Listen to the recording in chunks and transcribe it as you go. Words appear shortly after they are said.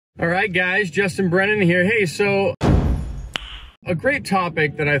All right, guys, Justin Brennan here. Hey, so a great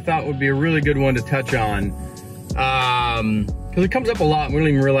topic that I thought would be a really good one to touch on, because it comes up a lot and we don't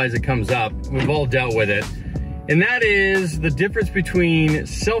even realize it comes up. We've all dealt with it. And that is the difference between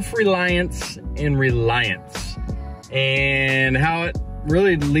self-reliance and reliance, and how it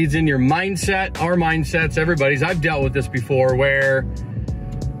really leads in your mindset, our mindsets, everybody's. I've dealt with this before where,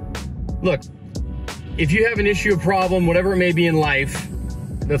 look, if you have an issue, a problem, whatever it may be in life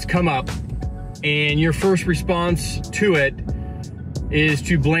that's come up, and your first response to it is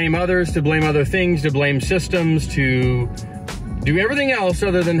to blame others, to blame other things, to blame systems, to do everything else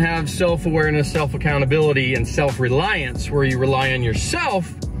other than have self-awareness, self-accountability, and self-reliance, where you rely on yourself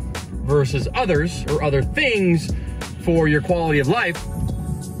versus others or other things for your quality of life,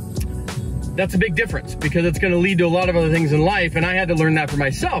 that's a big difference, because it's going to lead to a lot of other things in life. And I had to learn that for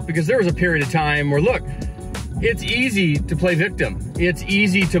myself, because there was a period of time where, look, it's easy to play victim. It's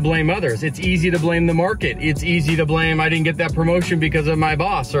easy to blame others. It's easy to blame the market. It's easy to blame, I didn't get that promotion because of my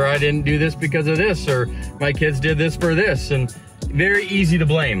boss, or I didn't do this because of this, or my kids did this for this. And very easy to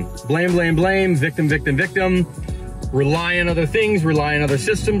blame. Blame, blame, blame, victim, victim, victim. Rely on other things, rely on other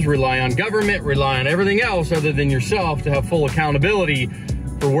systems, rely on government, rely on everything else other than yourself to have full accountability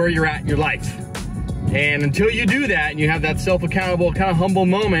for where you're at in your life. And until you do that and you have that self-accountable, kind of humble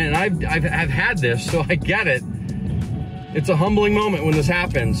moment, and I've had this, so I get it. It's a humbling moment when this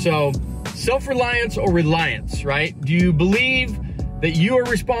happens. So self-reliance or reliance, right? Do you believe that you are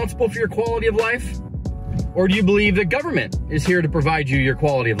responsible for your quality of life? Or do you believe that government is here to provide you your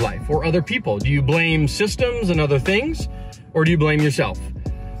quality of life, or other people? Do you blame systems and other things, or do you blame yourself?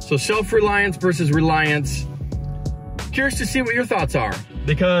 So self-reliance versus reliance. Curious to see what your thoughts are,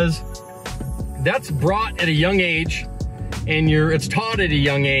 because that's brought at a young age, and it's taught at a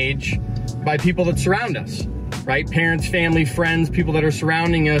young age by people that surround us, right? Parents, family, friends, people that are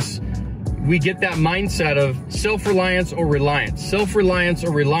surrounding us. We get that mindset of self-reliance or reliance, self-reliance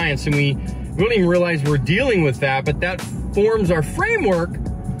or reliance, and we don't even realize we're dealing with that, but that forms our framework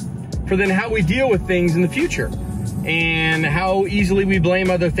for then how we deal with things in the future, and how easily we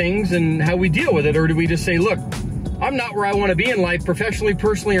blame other things and how we deal with it. Or do we just say, look, I'm not where I want to be in life, professionally,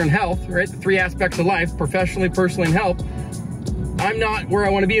 personally, or in health, right? The three aspects of life, professionally, personally, and health. I'm not where I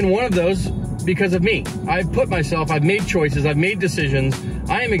want to be in one of those because of me. I've put myself, I've made choices, I've made decisions.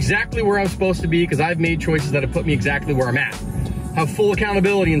 I am exactly where I'm supposed to be because I've made choices that have put me exactly where I'm at. Have full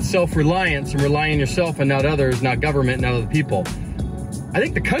accountability and self-reliance, and rely on yourself and not others, not government, not other people. I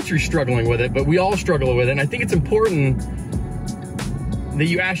think the country's struggling with it, but we all struggle with it. And I think it's important that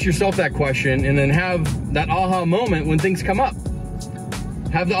you ask yourself that question and then have that aha moment when things come up.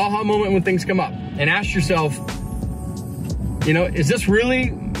 Have the aha moment when things come up and ask yourself, you know, is this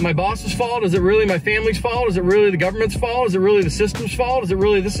really my boss's fault? Is it really my family's fault? Is it really the government's fault? Is it really the system's fault? Is it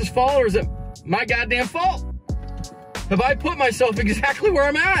really this is fault, or is it my goddamn fault? Have I put myself exactly where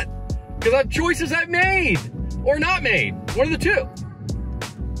I'm at because I have choices I've made or not made? One of the two.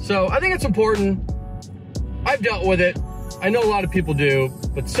 So I think it's important. I've dealt with it. I know a lot of people do,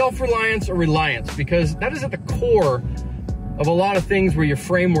 but self-reliance or reliance, because that is at the core of a lot of things where your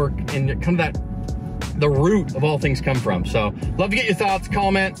framework and kind of the root of all things come from. So love to get your thoughts,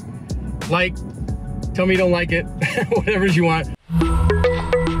 comment, like, tell me you don't like it, whatever you want.